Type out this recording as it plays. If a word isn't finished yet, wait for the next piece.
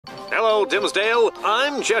Hello, Dimsdale.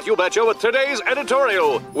 I'm Jet You Betcha with today's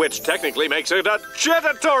editorial, which technically makes it a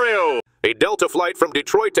Jetatorial. A Delta flight from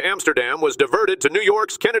Detroit to Amsterdam was diverted to New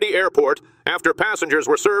York's Kennedy Airport after passengers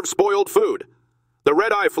were served spoiled food. The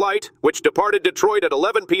red-eye flight, which departed Detroit at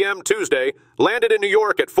 11 p.m. Tuesday, landed in New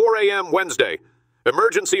York at 4 a.m. Wednesday.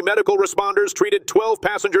 Emergency medical responders treated 12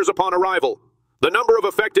 passengers upon arrival. The number of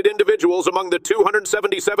affected individuals among the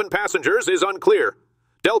 277 passengers is unclear.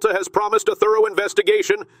 Delta has promised a thorough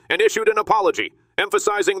investigation and issued an apology,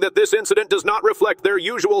 emphasizing that this incident does not reflect their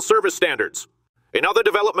usual service standards. In other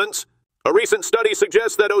developments, a recent study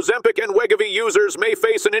suggests that Ozempic and Wegovy users may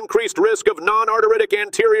face an increased risk of non-arteritic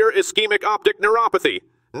anterior ischemic optic neuropathy,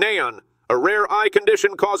 NAION, a rare eye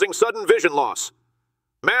condition causing sudden vision loss.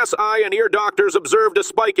 Mass eye and ear doctors observed a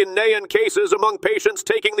spike in NAION cases among patients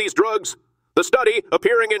taking these drugs. The study,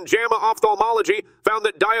 appearing in JAMA Ophthalmology, found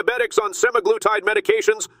that diabetics on semaglutide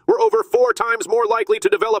medications were over 4 times more likely to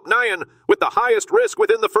develop NAION, with the highest risk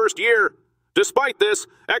within the first year. Despite this,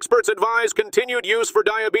 experts advise continued use for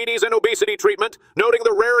diabetes and obesity treatment, noting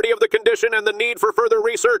the rarity of the condition and the need for further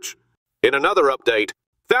research. In another update,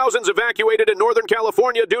 thousands evacuated in Northern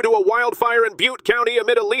California due to a wildfire in Butte County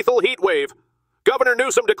amid a lethal heat wave. Governor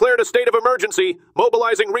Newsom declared a state of emergency,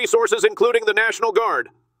 mobilizing resources including the National Guard.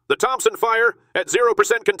 The Thompson Fire, at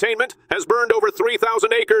 0% containment, has burned over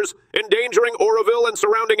 3,000 acres, endangering Oroville and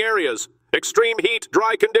surrounding areas. Extreme heat,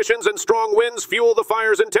 dry conditions, and strong winds fuel the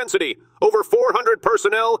fire's intensity. Over 400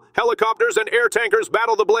 personnel, helicopters, and air tankers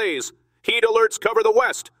battle the blaze. Heat alerts cover the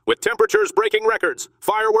West, with temperatures breaking records.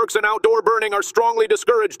 Fireworks and outdoor burning are strongly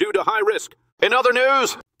discouraged due to high risk. In other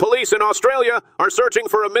news, police in Australia are searching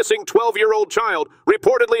for a missing 12-year-old child,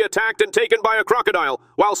 reportedly attacked and taken by a crocodile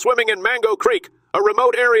while swimming in Mango Creek, a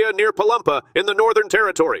remote area near Palumpa in the Northern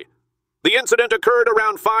Territory. The incident occurred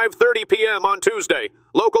around 5:30 p.m. on Tuesday.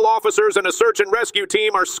 Local officers and a search and rescue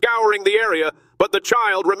team are scouring the area, but the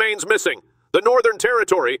child remains missing. The Northern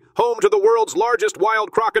Territory, home to the world's largest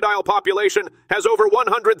wild crocodile population, has over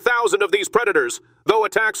 100,000 of these predators, though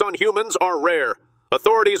attacks on humans are rare.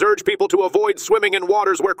 Authorities urge people to avoid swimming in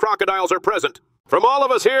waters where crocodiles are present. From all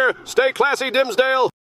of us here, stay classy, Dimsdale.